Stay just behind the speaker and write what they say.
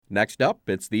Next up,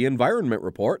 it's the Environment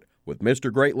Report with Mr.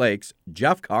 Great Lakes,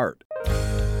 Jeff Cart.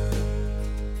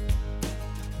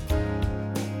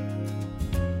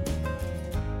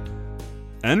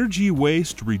 Energy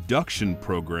waste reduction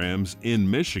programs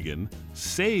in Michigan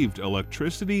saved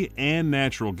electricity and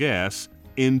natural gas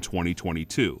in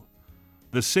 2022.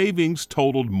 The savings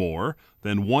totaled more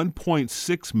than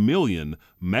 1.6 million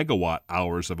megawatt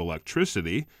hours of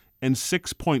electricity and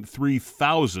 6.3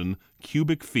 thousand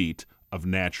cubic feet of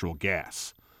natural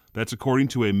gas. That's according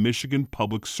to a Michigan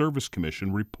Public Service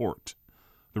Commission report.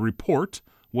 The report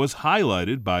was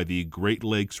highlighted by the Great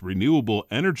Lakes Renewable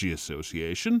Energy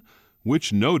Association,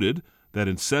 which noted that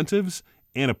incentives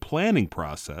and a planning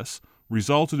process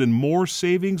resulted in more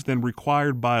savings than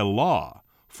required by law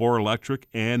for electric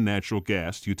and natural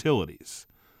gas utilities.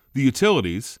 The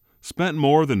utilities spent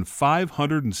more than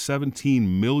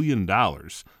 $517 million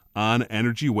on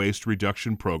energy waste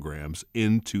reduction programs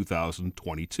in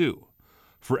 2022.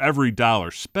 For every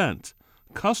dollar spent,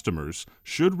 customers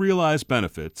should realize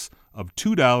benefits of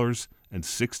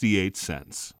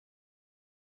 $2.68.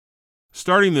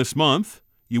 Starting this month,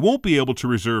 you won't be able to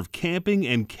reserve camping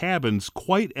and cabins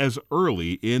quite as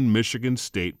early in Michigan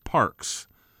state parks.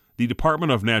 The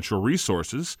Department of Natural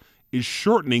Resources is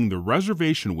shortening the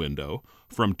reservation window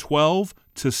from 12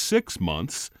 to 6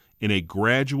 months in a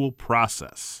gradual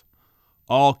process.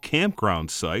 All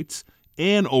campground sites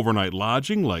and overnight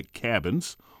lodging, like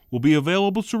cabins, will be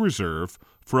available to reserve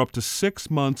for up to 6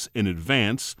 months in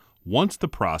advance once the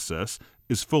process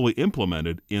is fully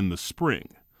implemented in the spring.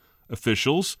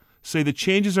 Officials say the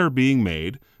changes are being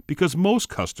made because most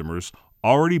customers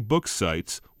already book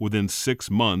sites within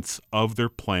 6 months of their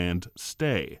planned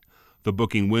stay. The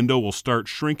booking window will start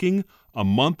shrinking a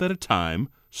month at a time,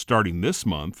 starting this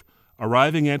month,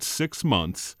 arriving at 6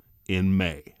 months in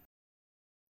May.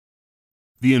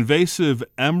 The invasive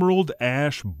emerald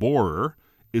ash borer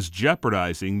is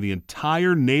jeopardizing the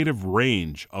entire native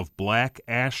range of black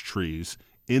ash trees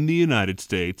in the United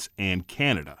States and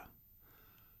Canada.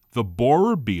 The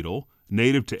borer beetle,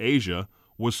 native to Asia,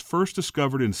 was first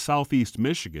discovered in southeast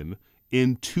Michigan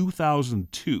in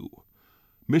 2002.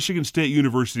 Michigan State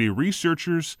University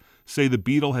researchers say the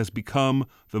beetle has become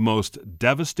the most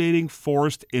devastating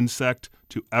forest insect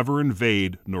to ever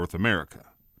invade North America.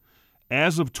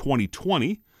 As of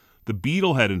 2020, the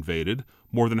beetle had invaded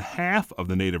more than half of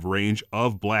the native range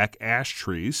of black ash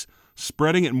trees,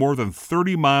 spreading at more than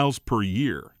 30 miles per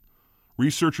year.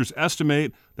 Researchers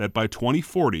estimate that by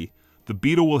 2040, the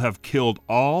beetle will have killed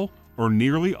all or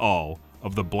nearly all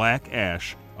of the black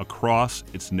ash across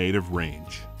its native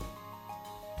range.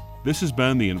 This has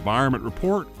been the Environment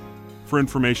Report. For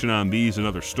information on these and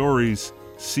other stories,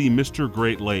 see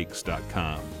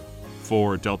MrGreatLakes.com.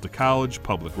 For Delta College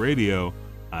Public Radio,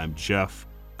 I'm Jeff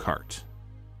Cart.